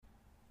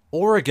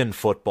Oregon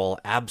football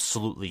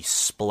absolutely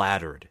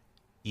splattered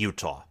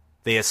Utah.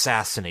 They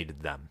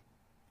assassinated them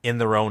in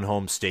their own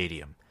home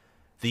stadium.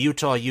 The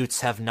Utah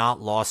Utes have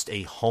not lost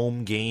a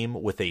home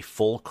game with a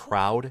full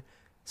crowd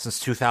since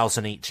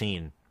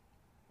 2018.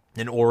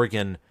 In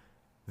Oregon,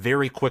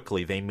 very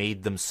quickly they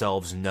made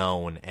themselves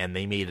known and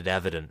they made it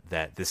evident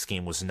that this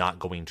game was not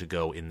going to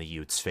go in the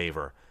Utes'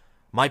 favor.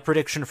 My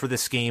prediction for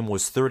this game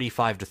was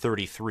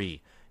 35-33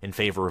 in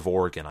favor of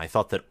Oregon. I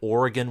thought that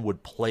Oregon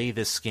would play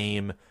this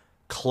game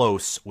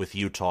close with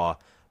Utah,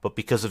 but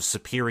because of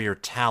superior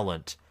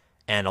talent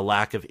and a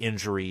lack of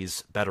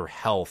injuries, better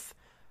health,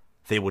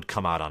 they would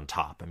come out on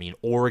top. I mean,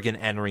 Oregon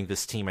entering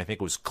this team, I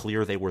think it was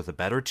clear they were the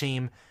better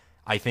team.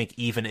 I think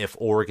even if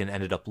Oregon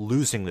ended up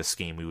losing this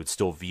game, we would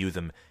still view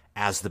them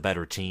as the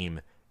better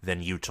team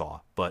than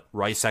Utah. But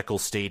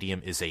Rice-Eccles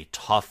Stadium is a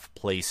tough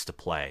place to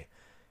play.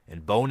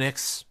 And Bo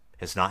Nix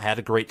has not had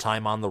a great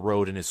time on the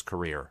road in his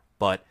career,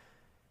 but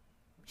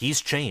he's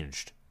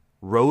changed.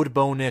 Road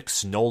Bo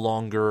Nix no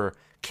longer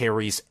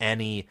carries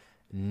any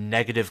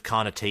negative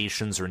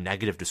connotations or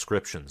negative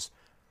descriptions.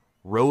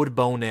 Road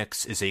Bo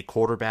Nix is a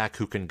quarterback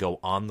who can go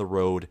on the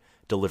road,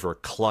 deliver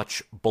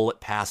clutch bullet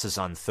passes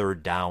on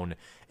third down,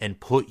 and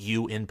put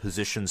you in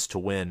positions to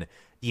win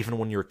even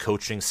when your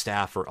coaching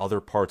staff or other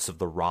parts of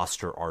the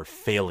roster are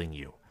failing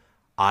you,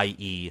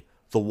 i.e.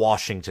 the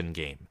Washington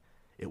game.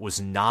 It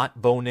was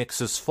not Bo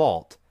Nix's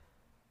fault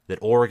that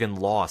Oregon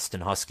lost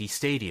in Husky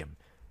Stadium.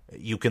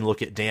 You can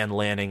look at Dan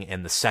Lanning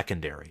and the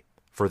secondary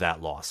for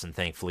that loss, and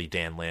thankfully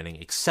Dan Lanning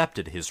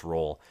accepted his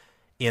role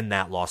in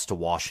that loss to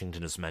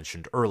Washington as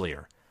mentioned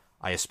earlier.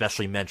 I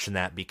especially mention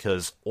that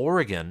because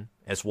Oregon,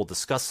 as we'll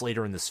discuss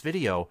later in this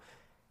video,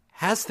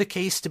 has the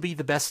case to be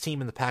the best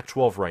team in the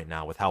Pac-12 right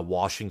now with how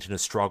Washington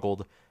has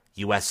struggled.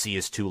 USC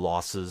has 2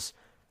 losses.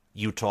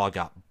 Utah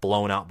got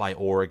blown out by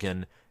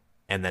Oregon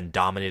and then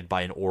dominated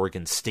by an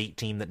Oregon State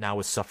team that now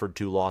has suffered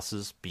 2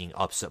 losses, being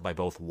upset by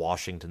both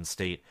Washington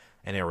State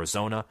and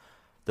Arizona.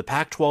 The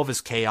Pac-12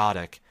 is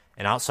chaotic,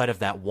 and outside of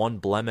that one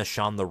blemish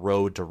on the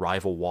road to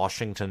rival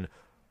Washington,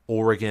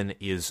 Oregon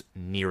is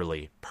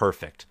nearly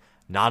perfect.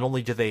 Not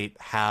only do they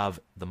have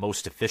the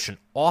most efficient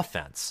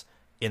offense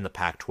in the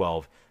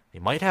Pac-12, they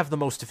might have the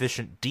most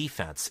efficient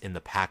defense in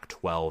the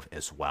Pac-12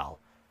 as well.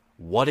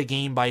 What a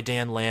game by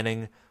Dan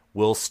Lanning,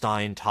 Will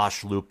Stein,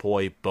 Tosh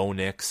Lupoy, Bo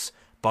Nix.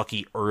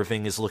 Bucky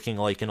Irving is looking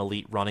like an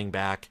elite running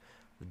back.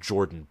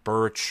 Jordan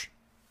Birch,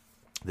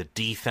 the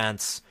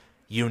defense,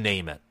 you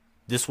name it.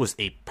 This was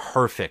a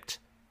perfect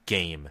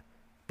game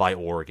by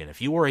Oregon.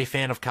 If you were a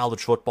fan of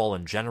college football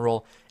in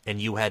general and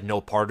you had no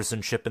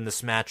partisanship in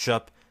this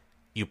matchup,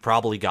 you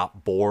probably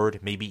got bored,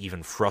 maybe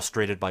even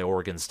frustrated by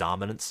Oregon's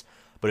dominance.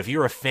 But if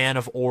you're a fan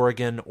of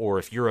Oregon, or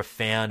if you're a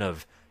fan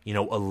of,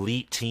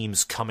 elite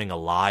teams coming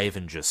alive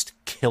and just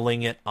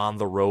killing it on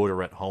the road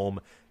or at home,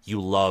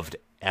 you loved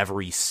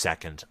every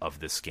second of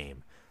this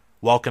game.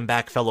 Welcome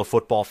back, fellow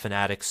football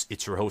fanatics.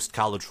 It's your host,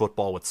 College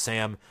Football with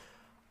Sam.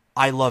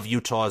 I love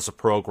Utah as a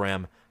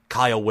program.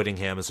 Kyle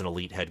Whittingham is an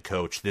elite head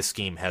coach. This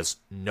game has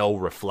no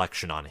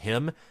reflection on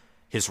him.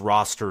 His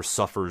roster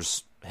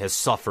has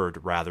suffered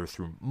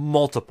through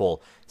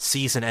multiple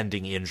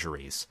season-ending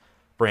injuries.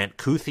 Brant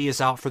Kuthi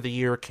is out for the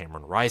year.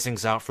 Cameron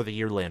Rising's out for the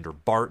year. Lander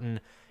Barton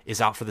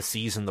is out for the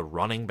season. The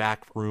running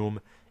back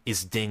room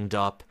is dinged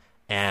up.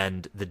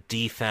 And the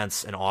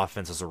defense and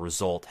offense as a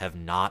result have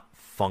not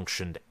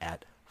functioned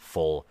at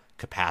full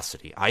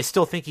capacity. I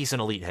still think he's an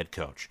elite head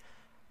coach.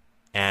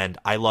 And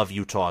I love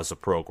Utah as a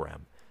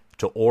program.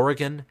 To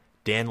Oregon,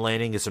 Dan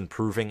Lanning is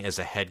improving as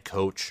a head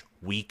coach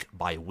week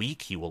by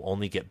week. He will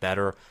only get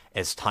better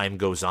as time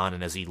goes on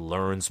and as he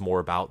learns more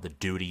about the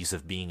duties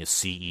of being a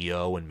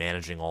CEO and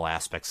managing all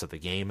aspects of the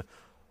game.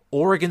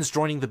 Oregon's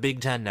joining the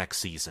Big Ten next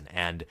season,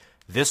 and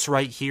this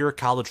right here,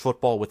 College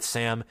Football with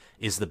Sam,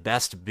 is the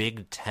best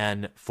Big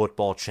Ten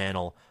football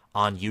channel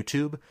on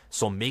YouTube,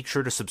 so make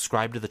sure to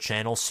subscribe to the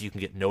channel so you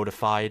can get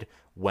notified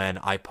when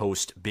I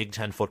post Big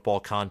Ten football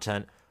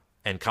content,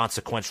 and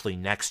consequently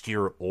next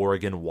year,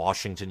 Oregon,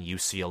 Washington,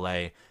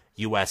 UCLA,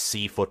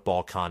 USC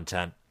football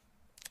content,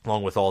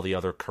 along with all the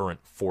other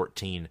current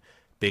 14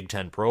 Big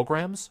Ten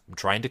programs. I'm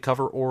trying to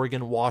cover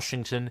Oregon,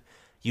 Washington,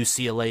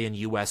 UCLA, and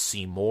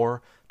USC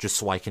more, just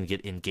so I can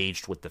get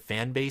engaged with the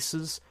fan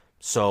bases.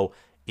 So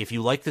if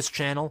you like this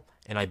channel,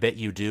 and I bet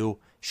you do,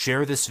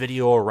 share this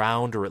video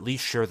around, or at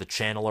least share the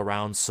channel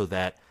around so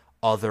that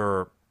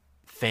other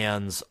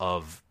fans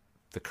of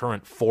the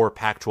current 4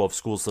 Pac-12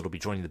 schools that will be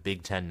joining the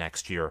Big Ten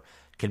next year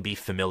can be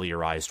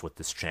familiarized with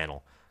this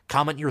channel.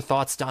 Comment your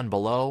thoughts down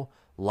below,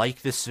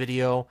 like this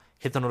video,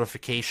 hit the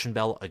notification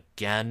bell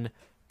again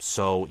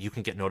so you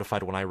can get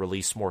notified when I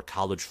release more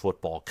college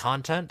football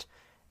content.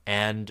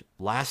 And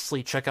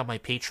lastly, check out my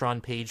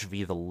Patreon page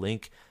via the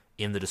link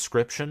in the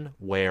description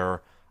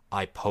where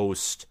I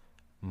post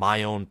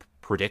my own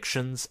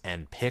predictions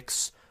and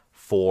picks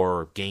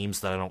for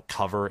games that I don't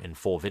cover in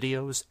full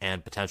videos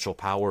and potential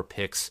power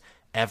picks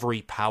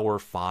every Power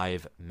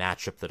 5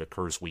 matchup that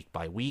occurs week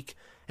by week,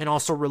 and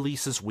also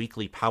releases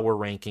weekly power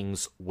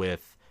rankings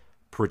with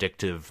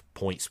predictive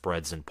point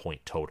spreads and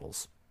point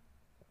totals.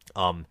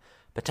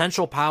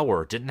 Potential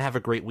power didn't have a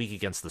great week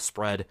against the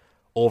spread.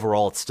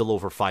 Overall, it's still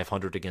over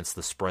 500 against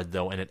the spread,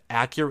 though, and it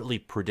accurately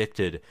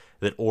predicted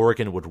that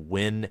Oregon would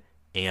win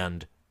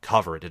and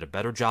cover. It did a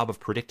better job of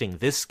predicting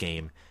this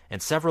game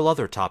and several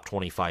other top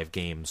 25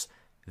 games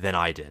than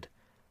I did.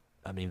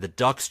 I mean, the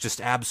Ducks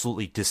just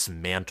absolutely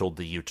dismantled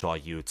the Utah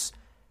Utes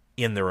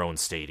in their own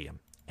stadium,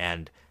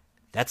 and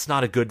that's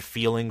not a good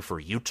feeling for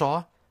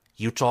Utah.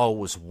 Utah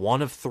was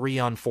 1 of 3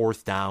 on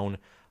fourth down,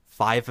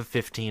 5 of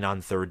 15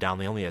 on third down.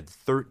 They only had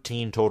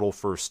 13 total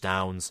first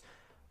downs.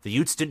 The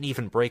Utes didn't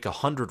even break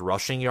 100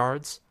 rushing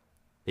yards.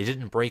 They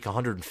didn't break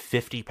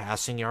 150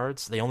 passing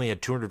yards. They only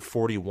had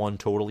 241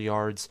 total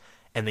yards,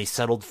 and they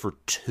settled for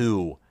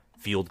 2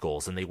 field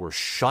goals, and they were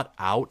shut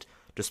out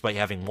despite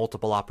having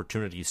multiple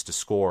opportunities to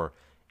score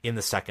in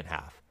the second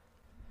half.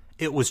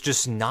 It was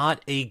just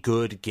not a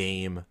good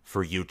game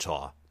for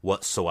Utah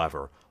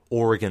whatsoever.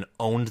 Oregon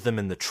owned them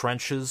in the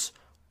trenches.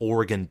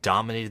 Oregon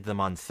dominated them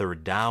on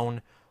third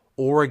down.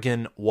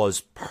 Oregon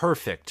was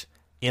perfect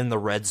in the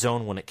red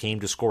zone when it came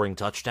to scoring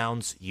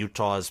touchdowns.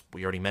 Utah, as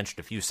we already mentioned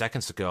a few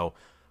seconds ago,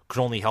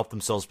 could only help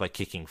themselves by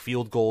kicking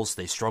field goals.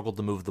 They struggled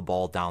to move the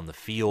ball down the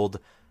field.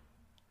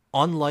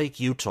 Unlike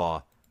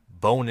Utah,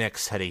 Bo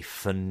Nix had a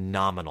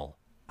phenomenal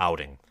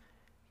outing.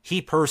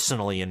 He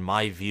personally, in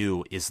my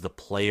view, is the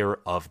player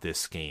of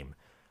this game.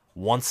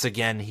 Once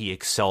again, he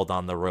excelled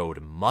on the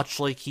road, much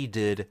like he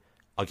did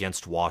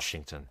against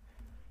Washington.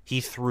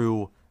 He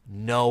threw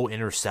no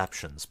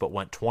interceptions, but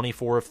went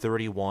 24 of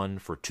 31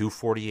 for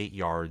 248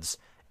 yards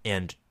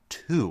and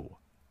 2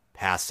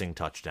 passing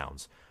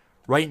touchdowns.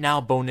 Right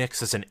now, Bo Nix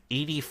has an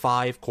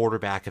 85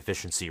 quarterback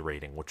efficiency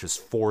rating, which is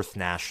 4th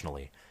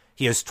nationally.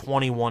 He has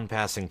 21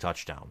 passing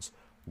touchdowns,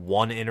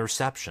 1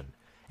 interception,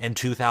 and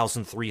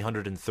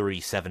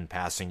 2,337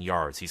 passing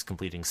yards. He's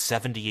completing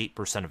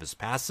 78% of his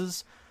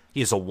passes. He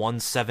has a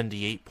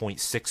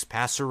 178.6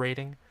 passer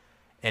rating,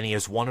 and he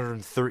has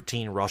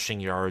 113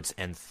 rushing yards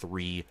and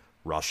 3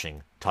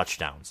 rushing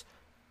touchdowns.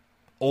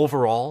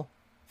 Overall,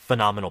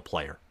 phenomenal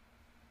player.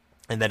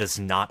 And that is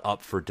not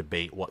up for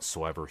debate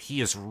whatsoever. He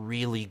has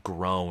really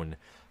grown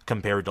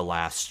compared to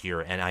last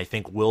year, and I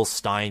think Will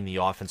Stein, the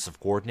offensive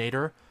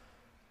coordinator,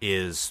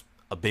 is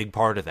a big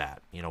part of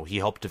that. You know, he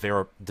helped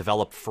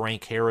develop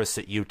Frank Harris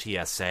at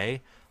UTSA.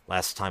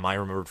 Last time I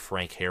remembered,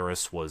 Frank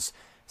Harris was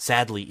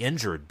sadly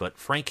injured, but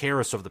Frank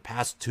Harris over the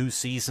past 2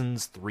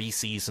 seasons, 3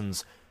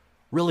 seasons,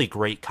 really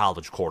great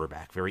college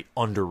quarterback, very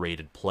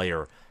underrated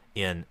player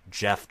in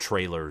Jeff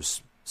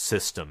Traylor's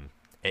system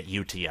at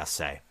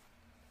UTSA.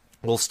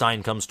 Will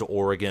Stein comes to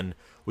Oregon.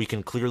 We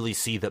can clearly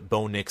see that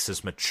Bo Nix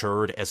has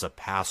matured as a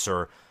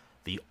passer.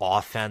 The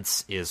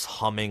offense is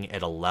humming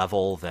at a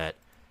level that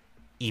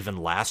even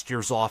last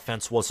year's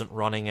offense wasn't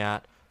running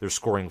at. They're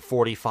scoring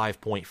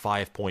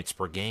 45.5 points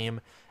per game,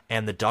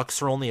 and the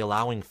Ducks are only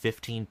allowing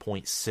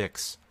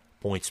 15.6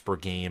 points per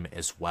game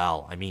as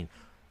well. I mean,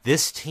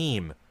 this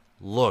team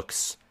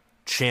looks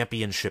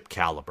championship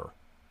caliber.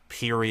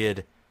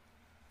 Period.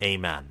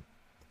 Amen.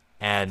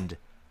 And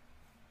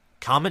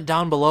comment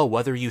down below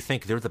whether you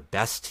think they're the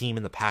best team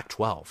in the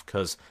Pac-12,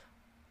 because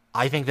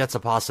I think that's a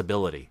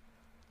possibility.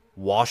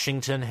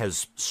 Washington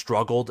has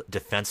struggled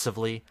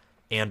defensively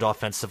and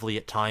offensively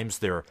at times.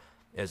 They're,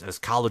 as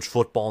college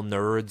football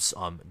nerds,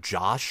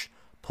 Josh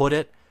put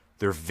it,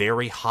 they're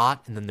very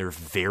hot and then they're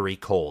very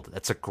cold.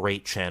 That's a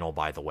great channel,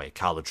 by the way,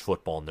 College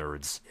Football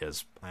Nerds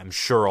is. I'm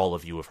sure all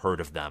of you have heard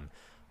of them.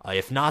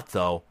 If not,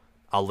 though,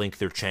 I'll link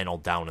their channel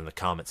down in the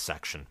comments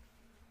section.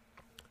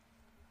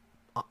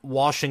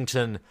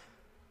 Washington,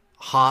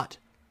 hot,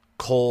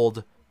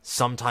 cold,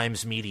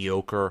 sometimes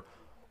mediocre.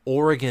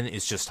 Oregon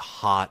is just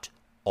hot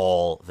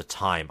all the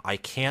time. I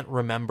can't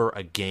remember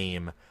a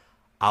game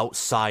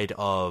outside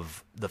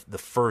of the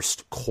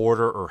first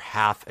quarter or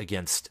half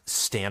against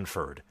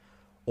Stanford,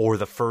 or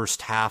the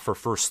first half or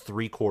first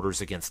 3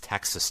 quarters against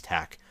Texas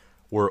Tech,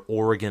 where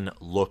Oregon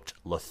looked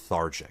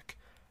lethargic.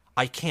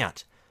 I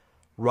can't.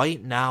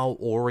 Right now,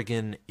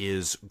 Oregon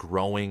is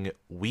growing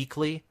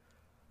weekly.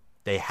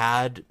 They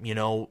had,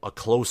 a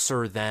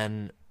closer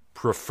than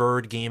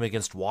preferred game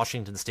against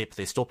Washington State, but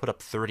they still put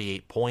up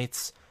 38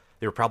 points.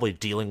 They were probably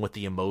dealing with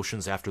the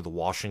emotions after the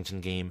Washington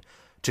game.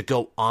 To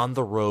go on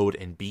the road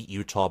and beat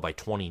Utah by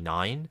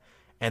 29,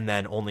 and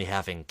then only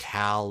having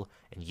Cal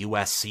and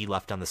USC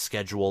left on the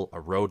schedule, a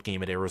road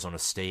game at Arizona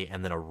State,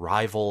 and then a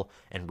rival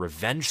and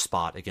revenge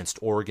spot against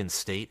Oregon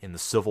State in the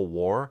Civil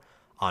War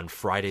on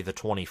Friday the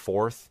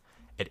 24th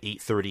at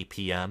 8:30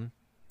 p.m.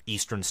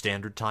 Eastern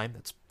Standard Time.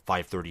 That's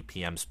 5:30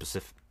 p.m.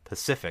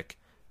 Pacific.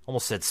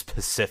 Almost said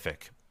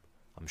specific.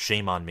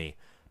 Shame on me.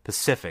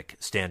 Pacific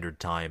Standard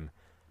Time.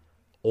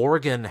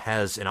 Oregon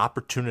has an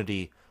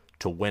opportunity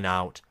to win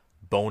out.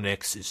 Bo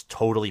Nix is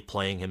totally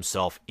playing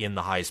himself in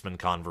the Heisman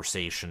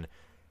conversation.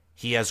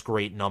 He has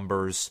great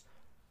numbers.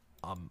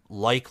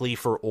 Likely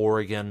for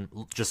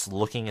Oregon, just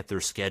looking at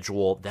their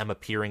schedule, them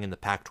appearing in the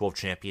Pac-12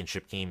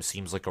 championship game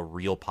seems like a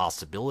real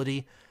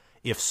possibility.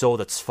 If so,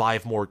 that's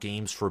 5 more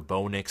games for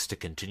Bo Nix to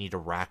continue to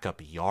rack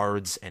up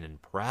yards and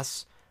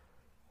impress.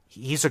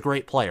 He's a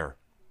great player.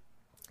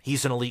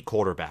 He's an elite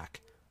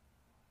quarterback.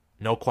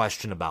 No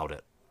question about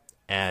it.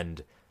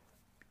 And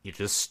you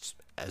just,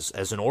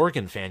 as an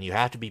Oregon fan, you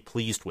have to be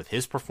pleased with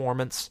his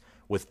performance,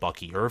 with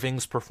Bucky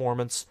Irving's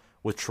performance,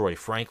 with Troy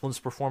Franklin's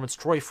performance.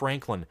 Troy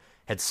Franklin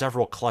had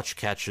several clutch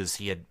catches.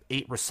 He had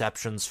 8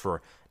 receptions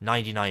for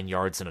 99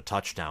 yards and a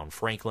touchdown.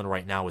 Franklin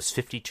right now is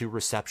 52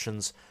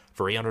 receptions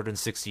for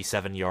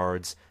 867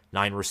 yards,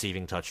 9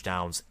 receiving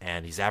touchdowns,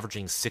 and he's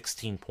averaging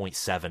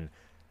 16.7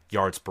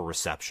 yards per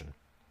reception.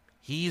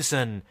 He's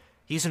an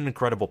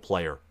incredible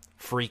player.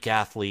 Freak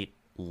athlete,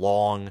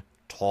 long,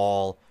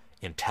 tall,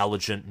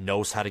 intelligent,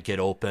 knows how to get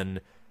open,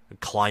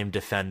 climb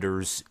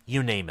defenders,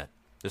 you name it.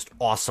 Just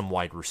awesome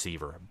wide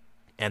receiver.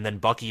 And then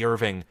Bucky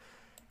Irving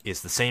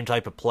is the same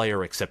type of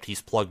player, except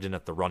he's plugged in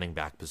at the running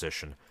back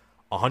position.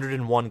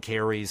 101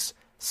 carries,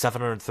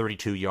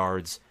 732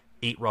 yards,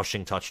 8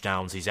 rushing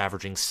touchdowns. He's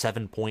averaging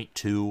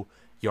 7.2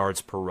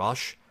 yards per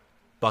rush.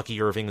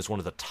 Bucky Irving is one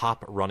of the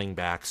top running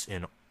backs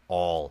in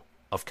all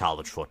of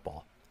college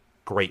football.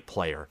 Great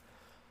player.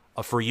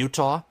 For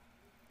Utah,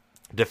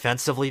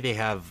 defensively, they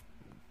have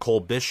Cole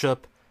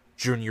Bishop,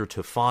 Junior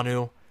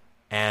Tufanu,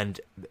 and,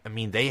 I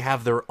mean, they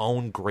have their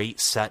own great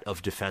set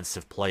of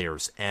defensive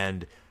players.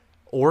 And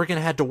Oregon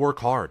had to work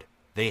hard.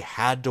 They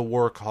had to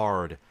work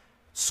hard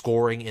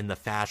scoring in the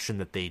fashion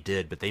that they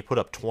did. But they put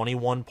up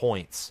 21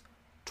 points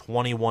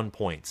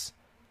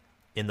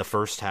in the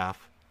first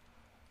half.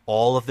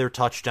 All of their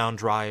touchdown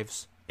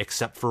drives,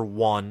 except for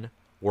one,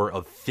 were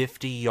of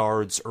 50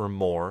 yards or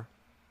more.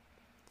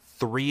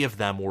 3 of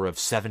them were of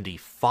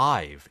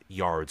 75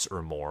 yards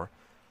or more.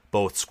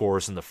 Both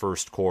scores in the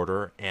first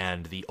quarter,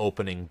 and the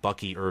opening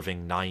Bucky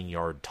Irving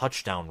 9-yard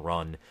touchdown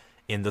run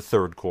in the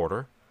third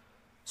quarter.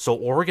 So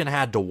Oregon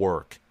had to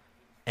work,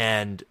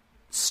 and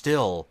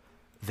still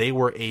they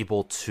were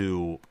able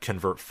to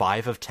convert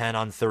 5 of 10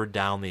 on third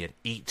down. They had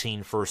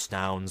 18 first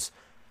downs.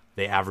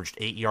 They averaged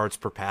 8 yards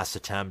per pass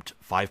attempt,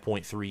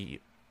 5.3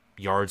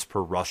 yards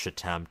per rush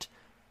attempt.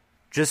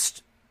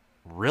 Just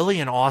really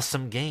an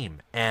awesome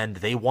game, and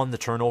they won the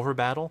turnover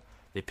battle.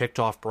 They picked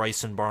off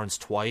Bryson Barnes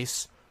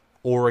twice.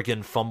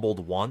 Oregon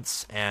fumbled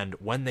once, and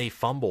when they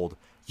fumbled,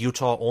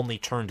 Utah only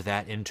turned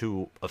that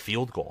into a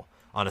field goal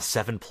on a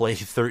 7-play,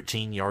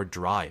 13-yard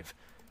drive.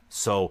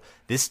 So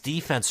this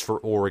defense for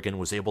Oregon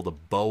was able to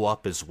bow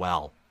up as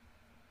well.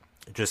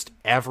 Just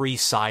every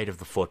side of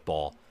the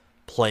football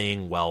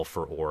playing well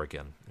for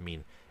Oregon. I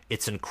mean,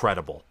 it's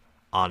incredible,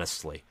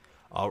 honestly.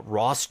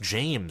 Ross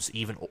James,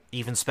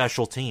 even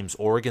special teams,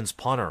 Oregon's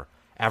punter,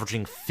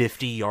 averaging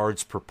 50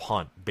 yards per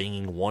punt,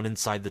 banging one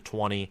inside the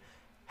 20,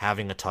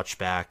 having a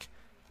touchback.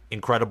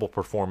 Incredible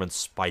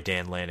performance by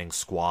Dan Lanning's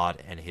squad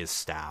and his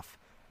staff.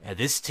 And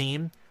this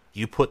team,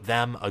 you put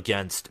them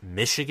against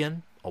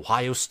Michigan,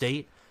 Ohio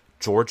State,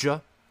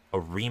 Georgia, a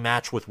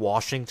rematch with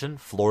Washington,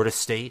 Florida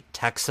State,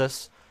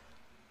 Texas,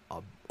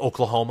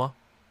 Oklahoma,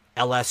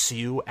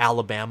 LSU,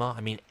 Alabama.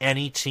 I mean,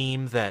 any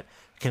team that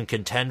can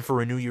contend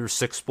for a New Year's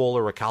Six Bowl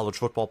or a college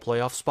football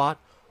playoff spot,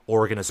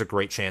 Oregon has a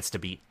great chance to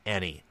beat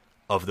any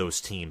of those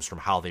teams from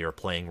how they are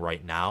playing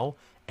right now.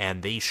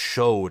 And they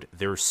showed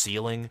their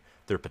ceiling,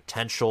 their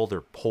potential,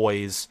 their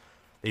poise.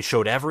 They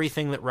showed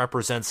everything that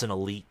represents an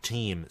elite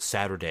team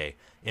Saturday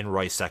in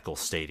Rice-Eccles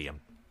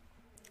Stadium.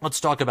 Let's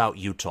talk about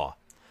Utah.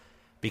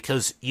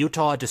 Because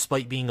Utah,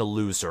 despite being a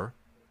loser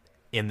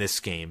in this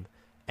game,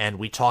 and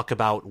we talk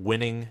about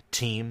winning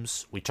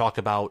teams, we talk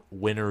about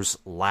winners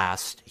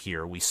last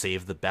here. We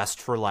save the best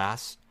for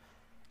last,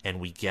 and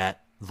we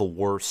get the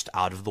worst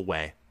out of the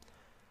way.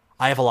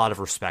 I have a lot of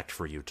respect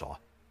for Utah.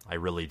 I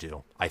really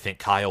do. I think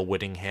Kyle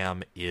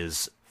Whittingham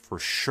is for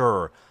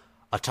sure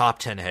a top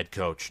 10 head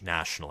coach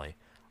nationally.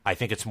 I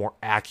think it's more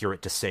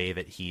accurate to say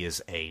that he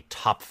is a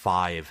top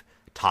 5,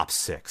 top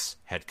 6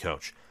 head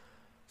coach.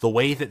 The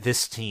way that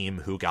this team,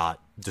 who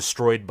got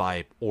destroyed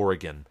by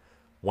Oregon,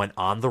 went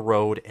on the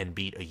road and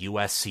beat a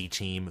USC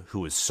team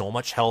who is so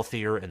much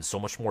healthier and so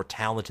much more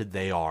talented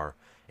they are,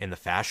 in the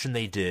fashion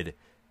they did,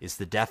 is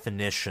the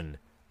definition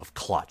of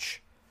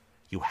clutch.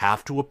 You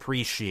have to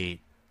appreciate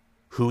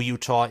who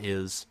Utah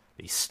is.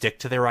 They stick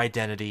to their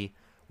identity.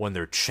 When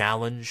they're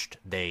challenged,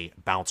 they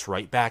bounce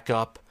right back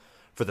up.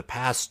 For the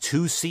past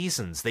 2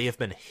 seasons, they have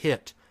been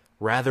hit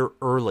rather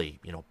early,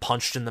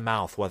 punched in the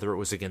mouth, whether it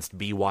was against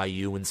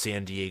BYU and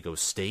San Diego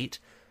State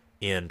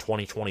in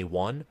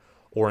 2021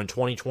 or in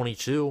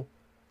 2022,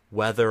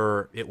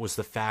 whether it was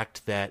the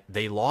fact that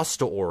they lost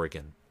to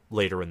Oregon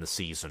later in the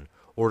season,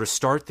 or to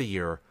start the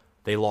year,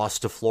 they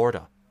lost to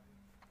Florida.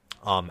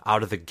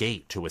 Out of the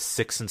gate to a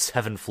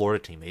 6-7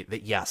 Florida team.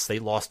 They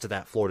lost to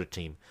that Florida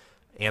team.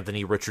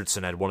 Anthony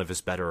Richardson had one of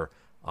his better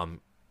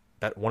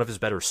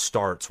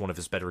starts, one of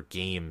his better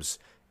games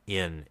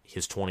in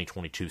his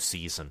 2022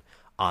 season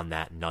on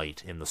that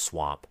night in the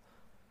Swamp.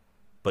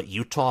 But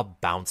Utah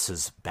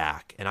bounces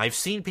back. And I've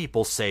seen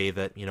people say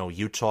that,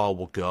 Utah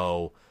will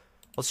go,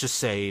 let's just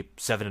say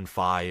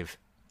 7-5,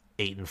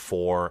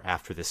 8-4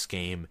 after this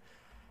game.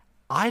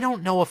 I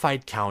don't know if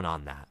I'd count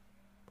on that.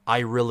 I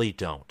really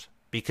don't.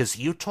 Because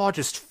Utah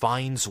just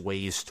finds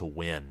ways to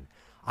win.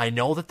 I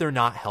know that they're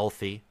not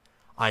healthy.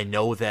 I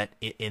know that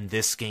in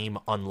this game,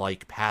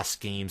 unlike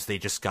past games, they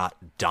just got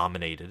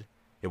dominated.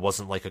 It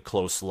wasn't like a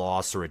close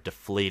loss or a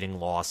deflating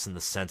loss in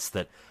the sense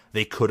that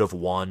they could have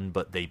won,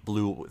 but they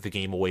blew the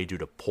game away due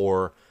to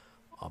poor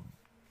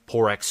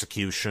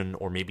execution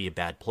or maybe a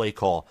bad play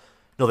call.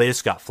 No, they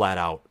just got flat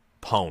out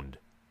pwned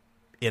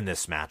in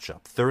this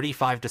matchup.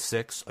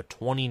 35-6, a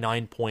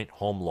 29-point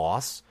home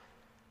loss.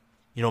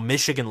 You know,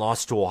 Michigan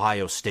lost to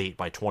Ohio State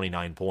by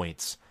 29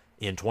 points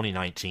in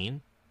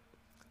 2019.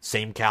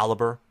 Same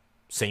caliber,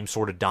 same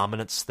sort of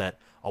dominance that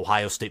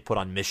Ohio State put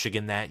on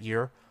Michigan that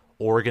year.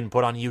 Oregon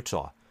put on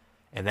Utah.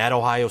 And that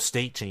Ohio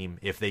State team,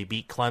 if they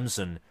beat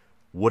Clemson,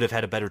 would have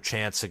had a better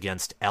chance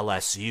against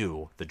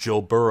LSU, the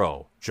Joe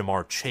Burrow,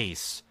 Jamar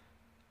Chase,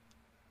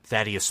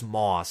 Thaddeus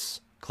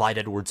Moss, Clyde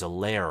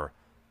Edwards-Helaire,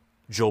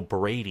 Joe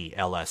Brady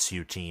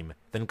LSU team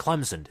than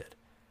Clemson did.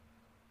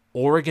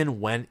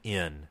 Oregon went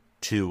in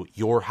to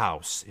your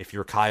house, if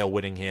you're Kyle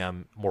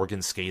Whittingham, Morgan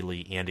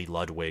Scaley, Andy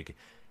Ludwig,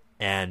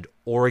 and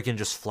Oregon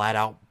just flat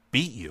out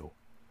beat you.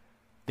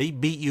 They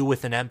beat you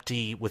with an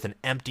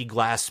empty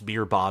glass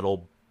beer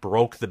bottle,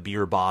 broke the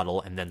beer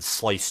bottle, and then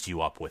sliced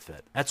you up with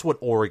it. That's what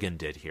Oregon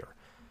did here.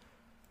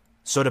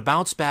 So to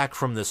bounce back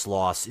from this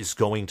loss is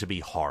going to be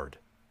hard.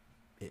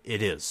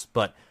 It is,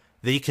 but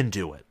they can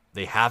do it.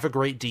 They have a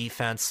great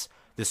defense.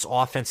 This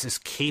offense is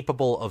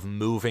capable of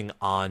moving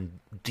on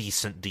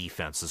decent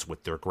defenses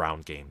with their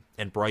ground game,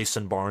 and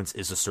Bryson Barnes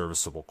is a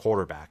serviceable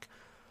quarterback.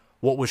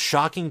 What was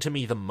shocking to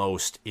me the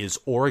most is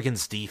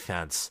Oregon's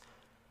defense,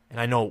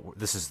 and I know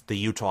this is the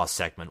Utah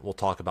segment. We'll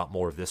talk about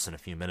more of this in a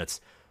few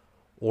minutes.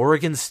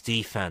 Oregon's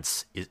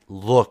defense, they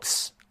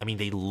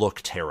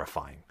look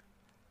terrifying.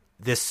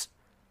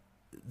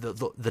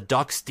 The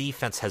Ducks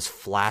defense has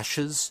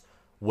flashes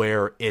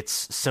where it's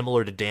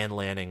similar to Dan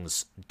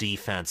Lanning's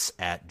defense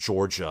at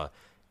Georgia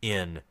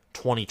in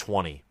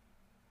 2020,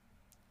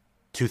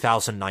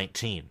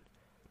 2019,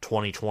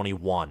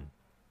 2021.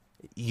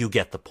 You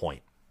get the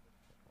point.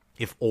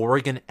 If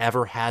Oregon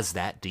ever has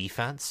that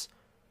defense,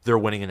 they're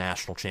winning a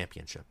national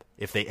championship.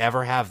 If they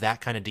ever have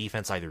that kind of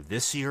defense either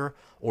this year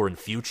or in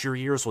future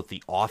years with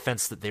the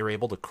offense that they're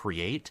able to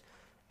create,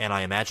 and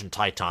I imagine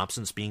Ty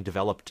Thompson's being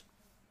developed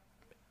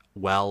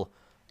well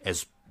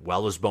as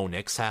Bo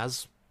Nix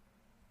has.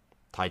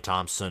 Ty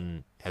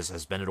Thompson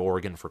has been at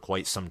Oregon for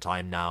quite some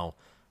time now,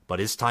 but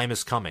his time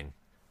is coming.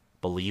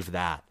 Believe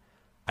that.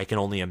 I can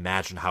only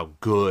imagine how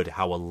good,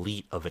 how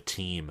elite of a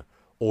team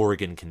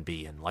Oregon can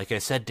be. And like I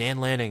said,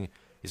 Dan Lanning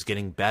is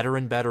getting better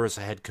and better as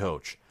a head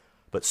coach.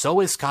 But so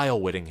is Kyle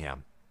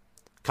Whittingham.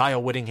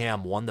 Kyle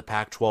Whittingham won the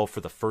Pac-12 for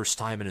the first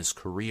time in his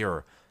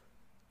career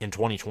in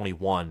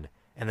 2021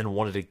 and then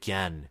won it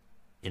again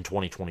in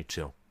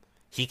 2022.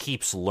 He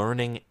keeps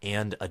learning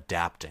and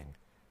adapting.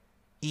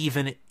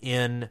 Even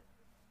in,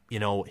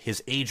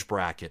 his age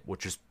bracket,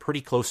 which is pretty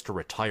close to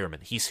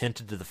retirement, he's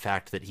hinted to the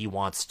fact that he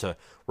wants to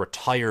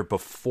retire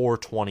before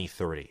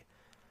 2030.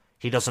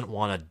 He doesn't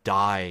want to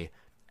die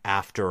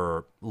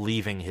after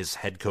leaving his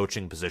head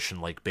coaching position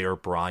like Bear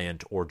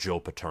Bryant or Joe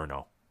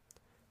Paterno.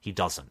 He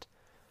doesn't.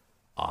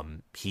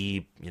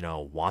 He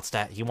wants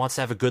to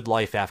have a good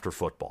life after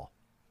football.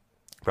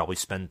 Probably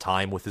spend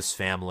time with his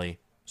family,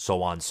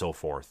 so on and so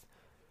forth.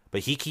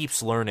 But he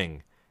keeps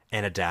learning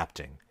and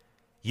adapting.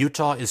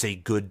 Utah is a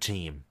good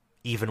team,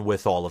 even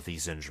with all of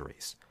these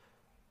injuries.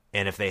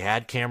 And if they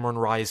had Cameron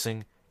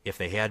Rising, if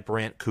they had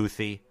Brant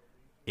Kuthi,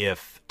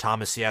 if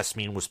Thomas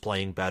Yasmin was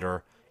playing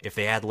better, if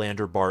they had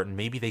Lander Barton,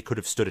 maybe they could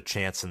have stood a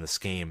chance in this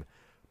game.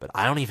 But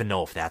I don't even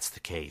know if that's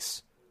the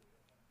case.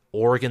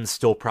 Oregon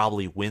still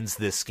probably wins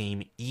this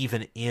game,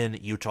 even in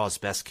Utah's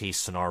best case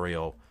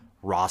scenario,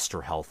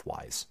 roster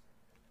health-wise.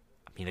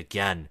 I mean,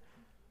 again,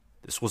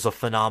 this was a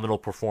phenomenal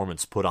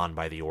performance put on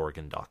by the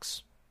Oregon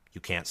Ducks.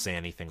 You can't say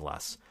anything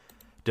less.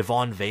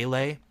 Devon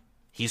Vele,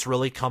 he's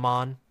really come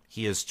on.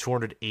 He has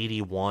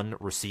 281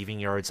 receiving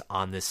yards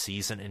on this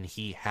season, and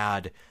he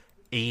had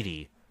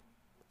 80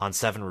 on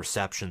 7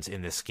 receptions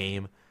in this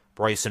game.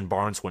 Bryson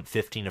Barnes went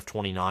 15 of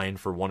 29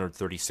 for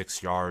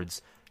 136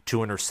 yards, 2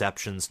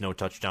 interceptions, no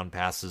touchdown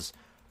passes,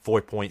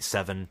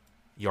 4.7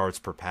 yards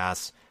per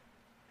pass.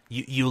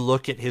 You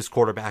look at his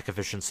quarterback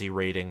efficiency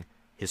rating,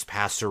 his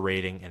passer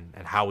rating,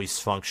 and how he's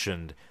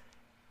functioned,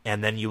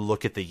 and then you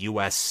look at the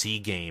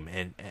USC game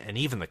and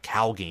even the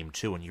Cal game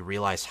too, and you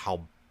realize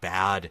how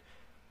bad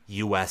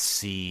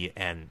USC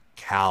and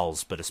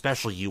Cal's, but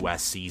especially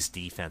USC's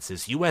defense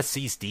is.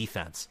 USC's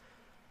defense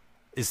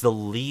is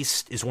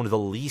one of the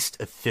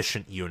least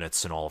efficient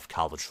units in all of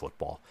college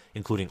football,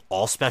 including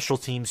all special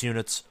teams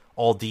units,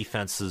 all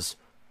defenses,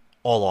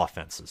 all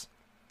offenses,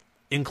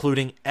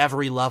 including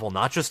every level,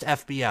 not just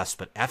FBS,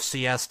 but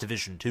FCS,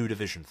 Division II,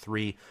 Division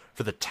III.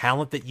 For the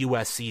talent that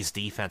USC's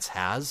defense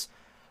has,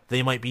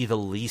 they might be the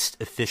least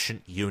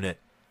efficient unit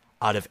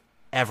out of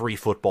every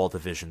football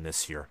division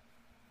this year.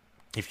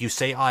 If you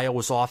say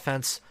Iowa's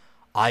offense,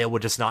 Iowa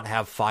does not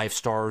have 5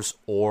 stars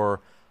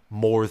or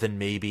more than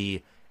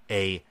maybe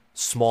a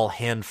small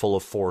handful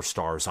of 4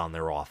 stars on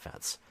their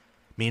offense.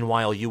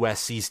 Meanwhile,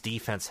 USC's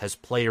defense has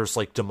players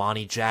like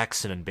Damani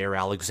Jackson and Bear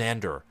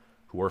Alexander,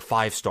 who are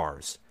 5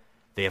 stars.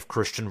 They have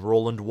Christian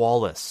Roland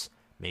Wallace,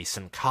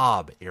 Mason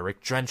Cobb,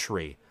 Eric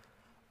Gentry,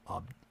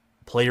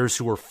 players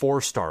who are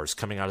 4-stars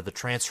coming out of the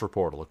transfer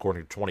portal,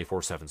 according to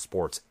 24/7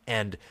 Sports,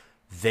 and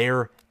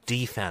their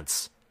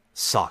defense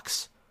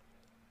sucks.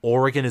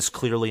 Oregon is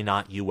clearly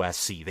not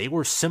USC. They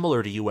were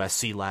similar to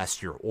USC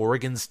last year.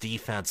 Oregon's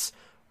defense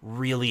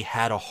really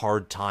had a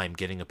hard time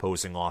getting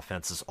opposing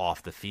offenses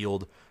off the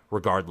field,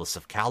 regardless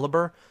of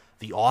caliber.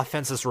 The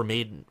offense has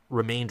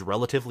remained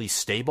relatively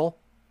stable,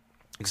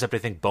 except I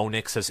think Bo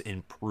Nix has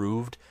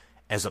improved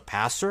as a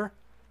passer.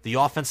 The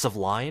offensive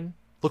line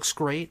looks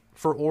great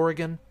for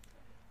Oregon.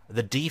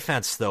 The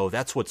defense, though,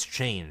 that's what's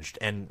changed.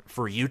 And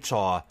for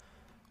Utah,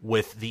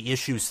 with the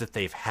issues that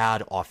they've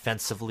had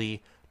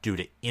offensively due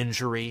to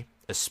injury,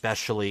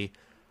 especially,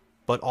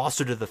 but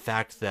also to the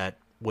fact that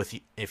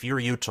if you're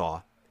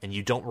Utah and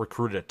you don't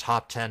recruit at a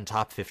top 10,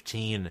 top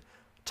 15,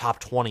 top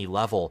 20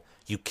 level,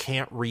 you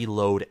can't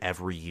reload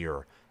every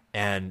year.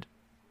 And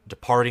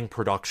departing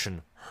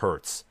production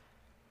hurts.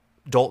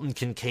 Dalton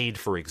Kincaid,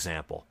 for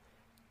example.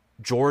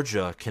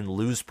 Georgia can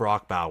lose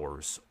Brock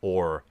Bowers,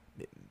 or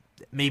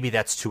maybe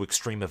that's too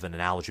extreme of an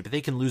analogy, but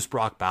they can lose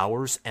Brock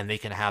Bowers and they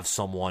can have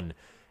someone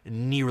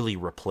nearly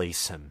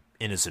replace him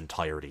in his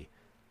entirety.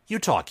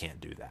 Utah can't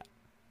do that.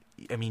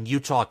 I mean,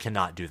 Utah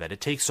cannot do that.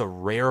 It takes a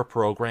rare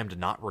program to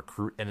not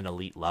recruit at an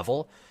elite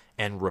level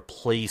and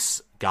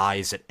replace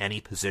guys at any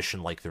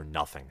position like they're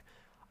nothing.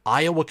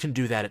 Iowa can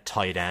do that at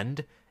tight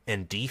end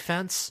and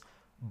defense,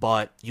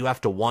 but you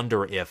have to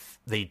wonder if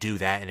they do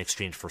that in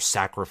exchange for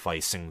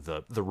sacrificing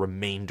the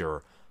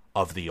remainder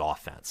of the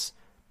offense.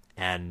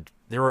 And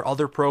there are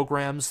other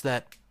programs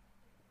that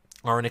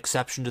are an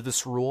exception to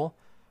this rule,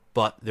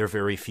 but they're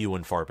very few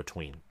and far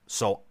between.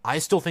 So I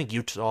still think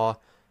Utah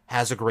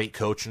has a great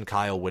coach in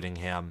Kyle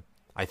Whittingham.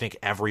 I think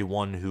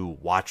everyone who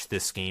watched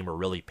this game or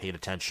really paid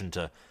attention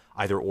to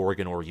either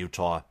Oregon or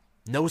Utah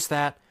knows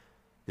that.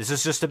 This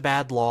is just a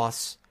bad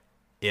loss.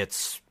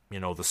 It's,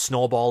 the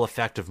snowball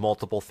effect of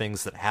multiple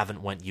things that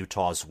haven't went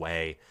Utah's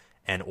way,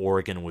 and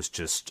Oregon was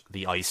just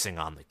the icing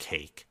on the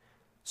cake.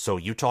 So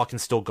Utah can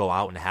still go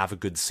out and have a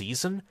good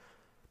season.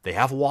 They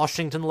have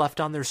Washington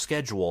left on their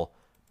schedule,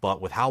 but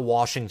with how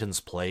Washington's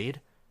played,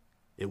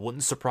 it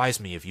wouldn't surprise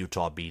me if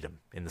Utah beat them,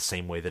 in the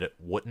same way that it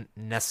wouldn't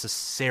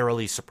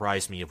necessarily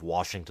surprise me if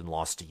Washington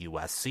lost to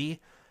USC,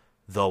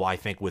 though I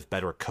think with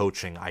better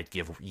coaching, I'd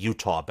give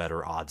Utah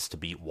better odds to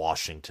beat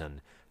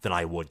Washington than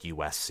I would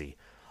USC.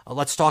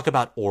 Let's talk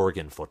about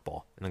Oregon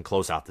football, and then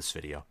close out this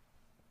video.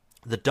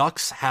 The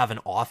Ducks have an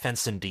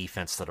offense and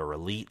defense that are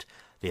elite.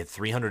 They had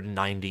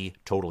 390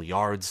 total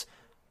yards,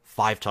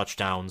 5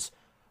 touchdowns.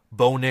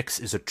 Bo Nix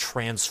is a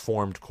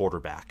transformed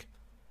quarterback.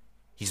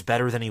 He's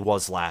better than he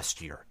was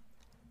last year.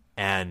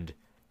 And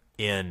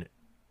in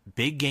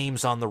big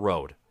games on the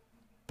road,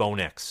 Bo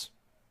Nix,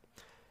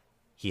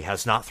 he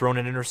has not thrown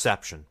an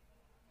interception.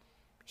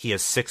 He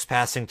has 6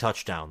 passing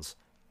touchdowns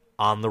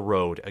on the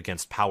road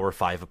against Power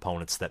 5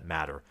 opponents that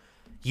matter.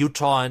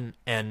 Utah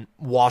and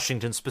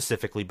Washington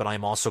specifically, but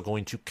I'm also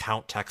going to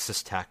count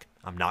Texas Tech.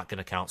 I'm not going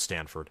to count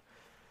Stanford.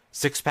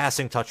 6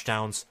 passing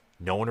touchdowns,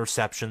 no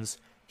interceptions.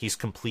 He's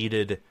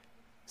completed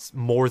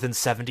more than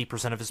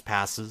 70% of his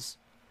passes.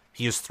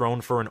 He has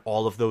thrown for, in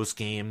all of those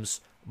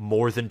games,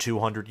 more than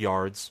 200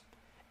 yards.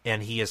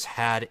 And he has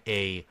had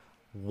a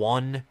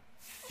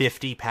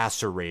 150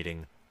 passer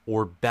rating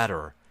or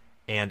better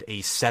and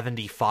a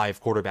 75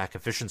 quarterback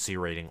efficiency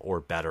rating or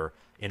better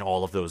in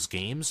all of those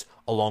games,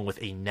 along with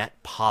a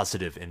net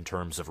positive in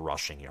terms of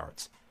rushing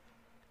yards.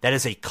 That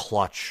is a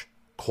clutch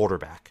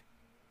quarterback.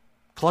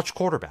 Clutch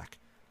quarterback.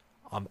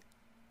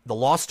 The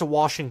loss to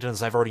Washington,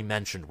 as I've already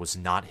mentioned, was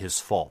not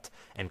his fault,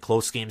 and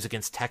close games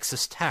against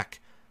Texas Tech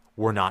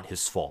were not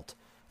his fault.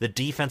 The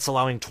defense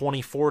allowing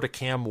 24 to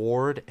Cam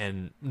Ward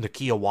and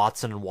Nakia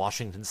Watson in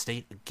Washington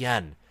State,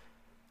 again,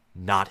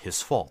 not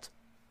his fault.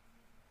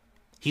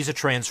 He's a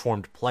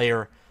transformed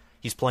player.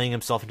 He's playing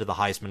himself into the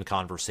Heisman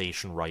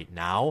conversation right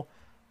now.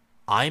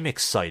 I'm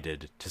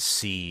excited to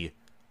see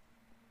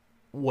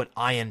what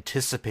I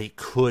anticipate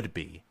could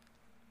be,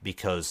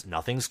 because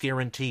nothing's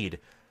guaranteed,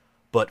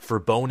 but for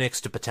Bo Nix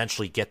to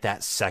potentially get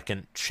that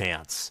second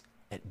chance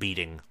at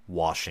beating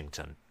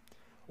Washington,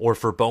 or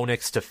for Bo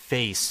Nix to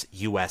face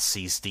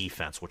USC's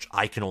defense, which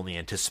I can only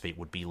anticipate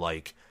would be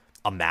like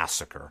a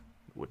massacre.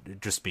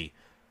 Would just be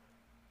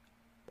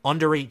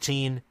under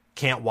 18,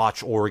 can't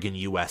watch Oregon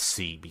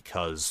USC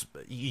because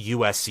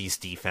USC's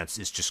defense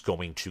is just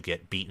going to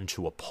get beaten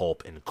to a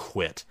pulp and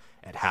quit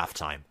at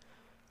halftime.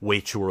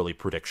 Way too early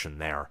prediction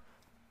there.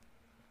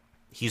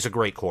 He's a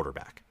great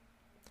quarterback.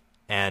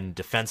 And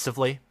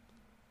defensively,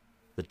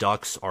 the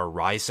Ducks are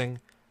rising.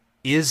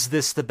 Is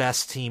this the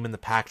best team in the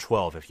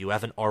Pac-12? If you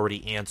haven't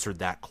already answered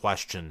that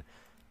question,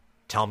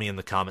 tell me in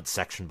the comments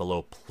section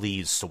below,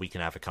 please, so we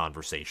can have a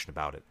conversation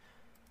about it.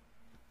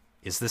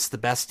 Is this the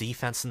best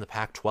defense in the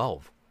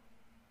Pac-12?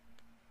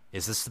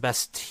 Is this the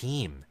best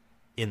team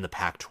in the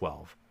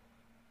Pac-12?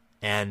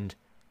 And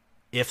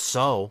if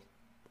so,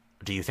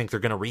 do you think they're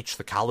going to reach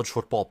the college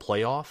football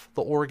playoff,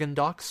 the Oregon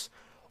Ducks?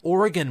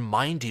 Oregon,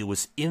 mind you,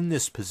 was in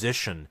this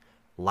position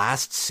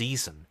last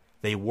season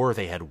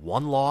They had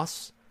one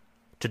loss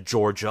to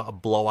Georgia, a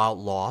blowout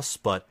loss,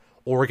 but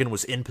Oregon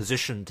was in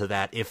position to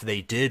that if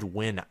they did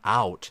win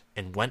out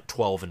and went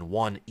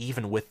 12-1,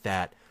 even with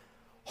that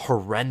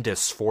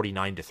horrendous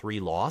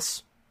 49-3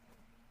 loss,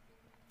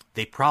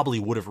 they probably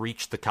would have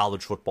reached the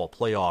college football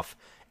playoff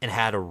and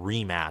had a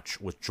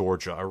rematch with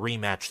Georgia, a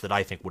rematch that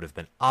I think would have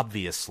been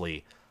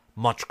obviously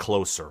much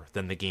closer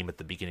than the game at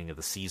the beginning of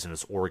the season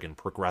as Oregon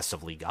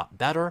progressively got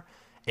better,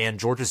 and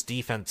Georgia's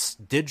defense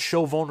did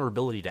show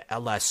vulnerability to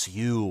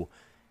LSU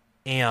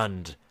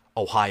and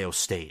Ohio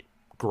State,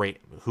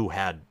 who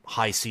had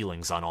high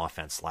ceilings on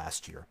offense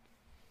last year.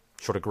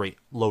 Showed a great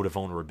load of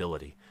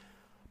vulnerability.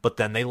 But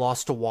then they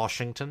lost to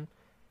Washington,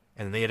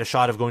 and they had a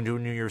shot of going to a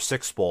New Year's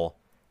Six Bowl,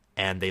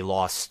 and they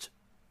lost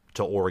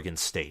to Oregon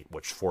State,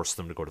 which forced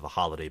them to go to the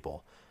Holiday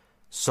Bowl.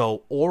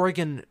 So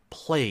Oregon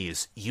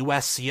plays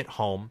USC at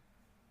home,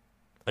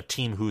 a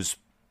team who's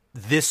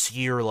this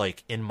year,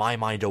 like, in my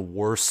mind, a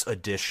worse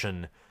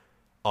edition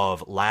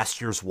of last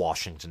year's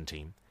Washington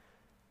team.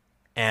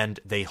 And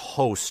they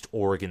host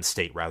Oregon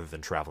State rather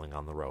than traveling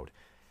on the road.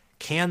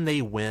 Can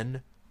they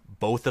win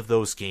both of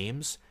those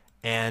games?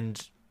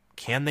 And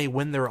can they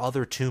win their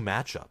other two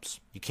matchups?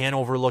 You can't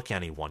overlook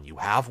anyone. You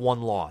have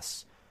one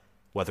loss.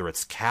 Whether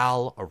it's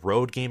Cal, a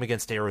road game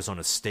against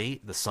Arizona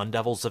State, the Sun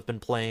Devils have been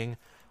playing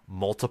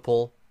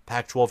multiple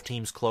Pac-12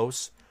 teams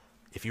close.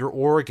 If you're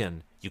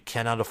Oregon, you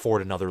cannot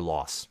afford another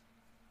loss.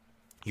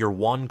 Your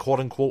one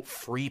quote-unquote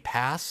free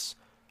pass,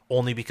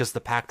 only because the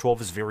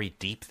Pac-12 is very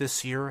deep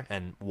this year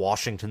and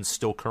Washington's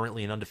still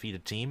currently an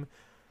undefeated team,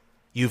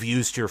 you've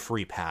used your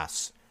free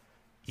pass.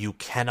 You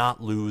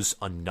cannot lose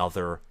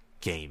another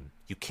game.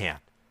 You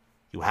can't.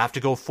 You have to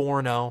go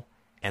 4-0,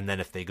 and then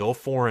if they go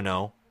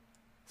 4-0,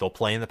 they'll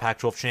play in the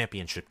Pac-12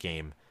 championship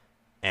game,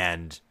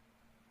 and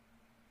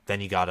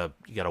then you gotta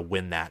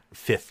win that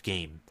fifth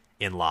game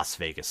in Las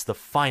Vegas, the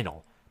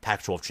final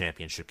Pac-12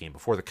 championship game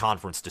before the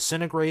conference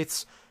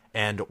disintegrates,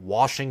 and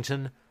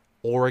Washington,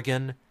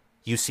 Oregon,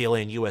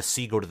 UCLA, and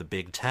USC go to the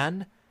Big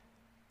Ten,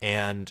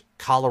 and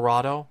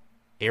Colorado,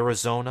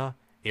 Arizona,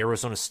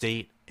 Arizona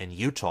State, and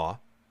Utah,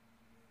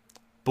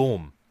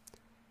 boom,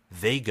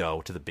 they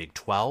go to the Big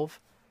 12.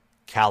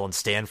 Cal and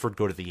Stanford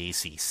go to the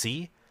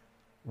ACC.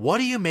 What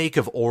do you make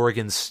of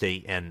Oregon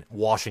State and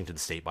Washington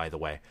State, by the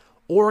way?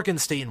 Oregon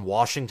State and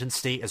Washington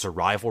State as a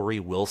rivalry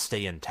will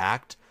stay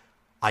intact.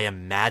 I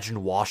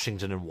imagine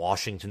Washington and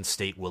Washington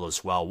State will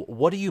as well.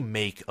 What do you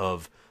make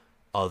of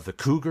the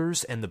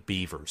Cougars and the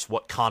Beavers?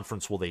 What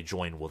conference will they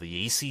join? Will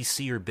the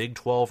ACC or Big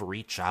 12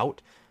 reach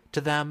out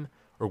to them,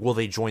 or will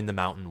they join the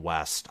Mountain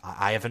West?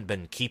 I haven't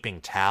been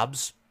keeping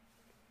tabs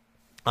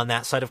on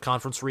that side of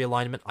conference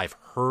realignment. I've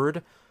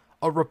heard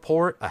a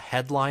report, a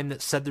headline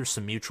that said there's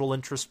some mutual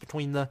interest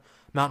between the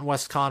Mountain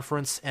West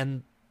Conference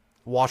and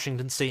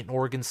Washington State and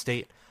Oregon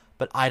State,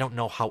 but I don't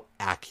know how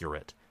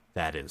accurate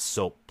that is.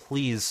 So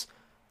please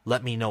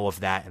let me know of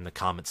that in the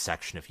comments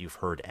section if you've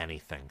heard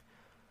anything.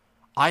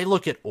 I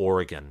look at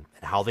Oregon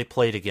and how they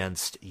played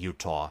against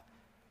Utah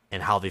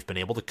and how they've been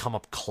able to come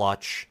up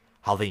clutch,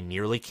 how they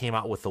nearly came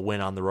out with a win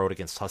on the road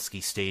against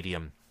Husky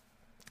Stadium.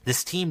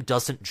 This team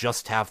doesn't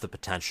just have the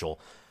potential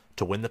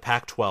to win the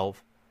Pac-12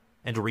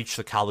 and to reach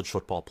the college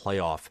football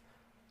playoff.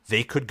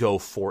 They could go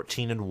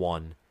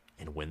 14-1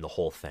 and win the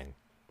whole thing.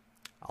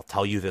 I'll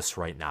tell you this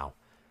right now.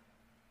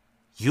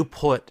 You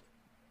put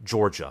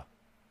Georgia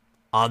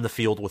on the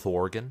field with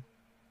Oregon,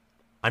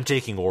 I'm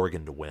taking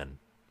Oregon to win.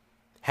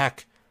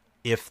 Heck,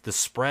 if the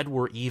spread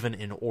were even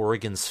in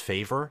Oregon's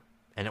favor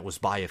and it was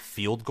by a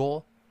field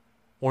goal,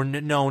 or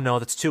no,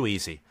 that's too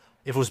easy.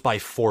 If it was by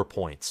 4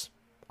 points,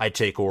 I'd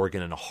take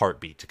Oregon in a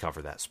heartbeat to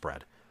cover that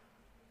spread.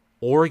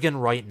 Oregon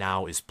right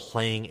now is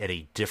playing at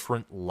a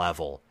different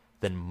level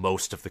than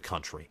most of the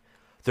country.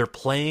 They're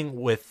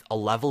playing with a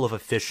level of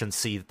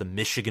efficiency that the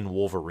Michigan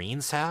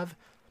Wolverines have,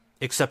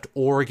 except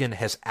Oregon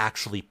has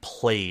actually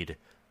played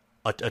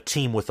a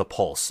team with a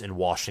pulse in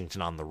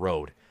Washington on the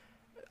road.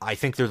 I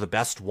think they're the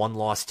best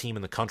one-loss team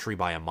in the country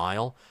by a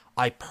mile.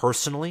 I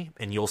personally,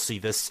 and you'll see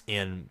this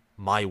in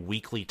my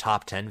weekly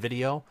top 10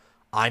 video,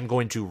 I'm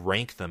going to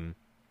rank them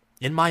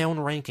in my own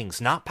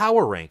rankings, not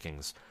power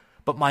rankings,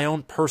 but my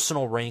own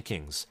personal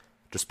rankings.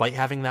 Despite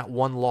having that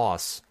one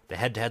loss, the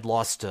head-to-head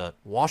loss to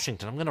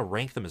Washington, I'm going to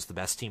rank them as the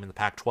best team in the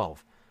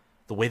Pac-12.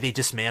 The way they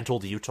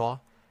dismantled Utah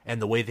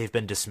and the way they've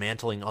been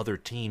dismantling other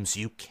teams,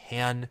 you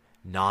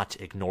cannot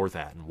ignore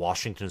that. And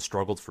Washington has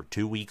struggled for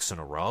 2 weeks in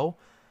a row.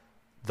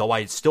 Though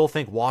I still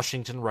think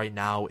Washington right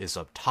now is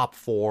a top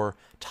 4,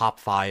 top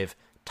 5,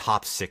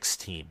 top 6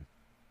 team.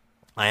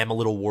 I am a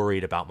little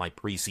worried about my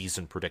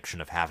preseason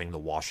prediction of having the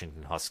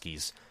Washington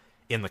Huskies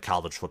in the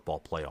college football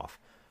playoff.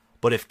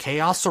 But if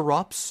chaos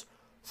erupts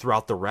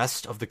throughout the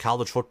rest of the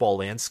college football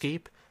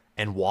landscape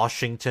and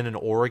Washington and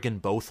Oregon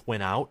both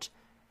win out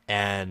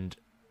and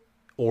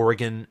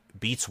Oregon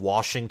beats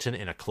Washington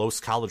in a close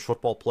college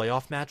football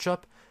playoff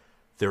matchup,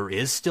 there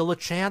is still a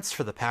chance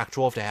for the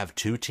Pac-12 to have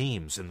 2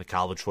 teams in the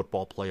college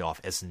football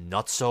playoff, as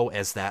nutso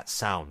as that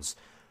sounds.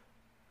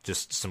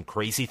 Just some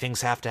crazy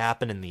things have to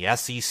happen in the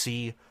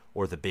SEC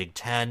or the Big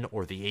Ten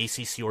or the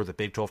ACC or the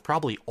Big 12,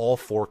 probably all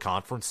four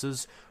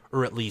conferences,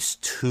 or at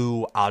least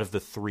 2 out of the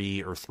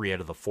 3 or 3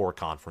 out of the 4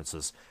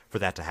 conferences for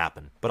that to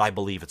happen. But I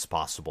believe it's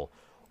possible.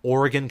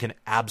 Oregon can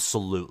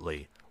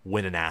absolutely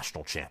win a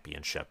national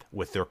championship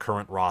with their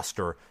current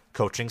roster,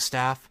 coaching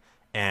staff,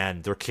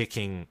 and they're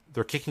kicking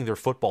their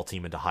football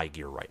team into high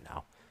gear right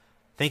now.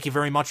 Thank you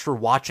very much for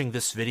watching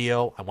this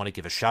video. I want to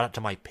give a shout out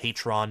to my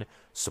Patreon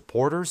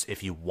supporters.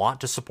 If you want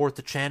to support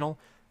the channel,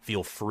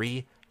 feel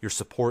free. Your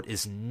support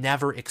is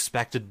never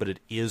expected, but it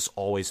is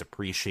always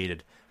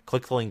appreciated.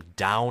 Click the link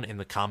down in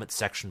the comment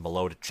section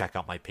below to check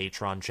out my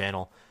Patreon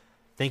channel.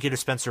 Thank you to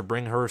Spencer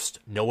Bringhurst,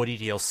 Noah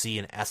DDLC,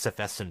 and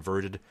SFS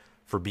Inverted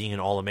for being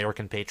an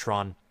All-American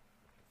patron.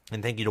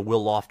 And thank you to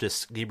Will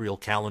Loftus, Gabriel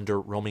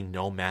Calendar, Roaming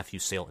Gnome, Matthew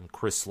Sale, and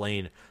Chris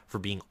Lane for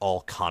being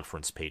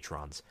all-conference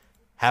patrons.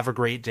 Have a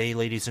great day,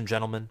 ladies and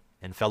gentlemen,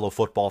 and fellow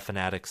football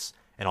fanatics,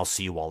 and I'll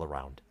see you all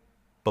around.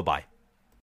 Bye-bye.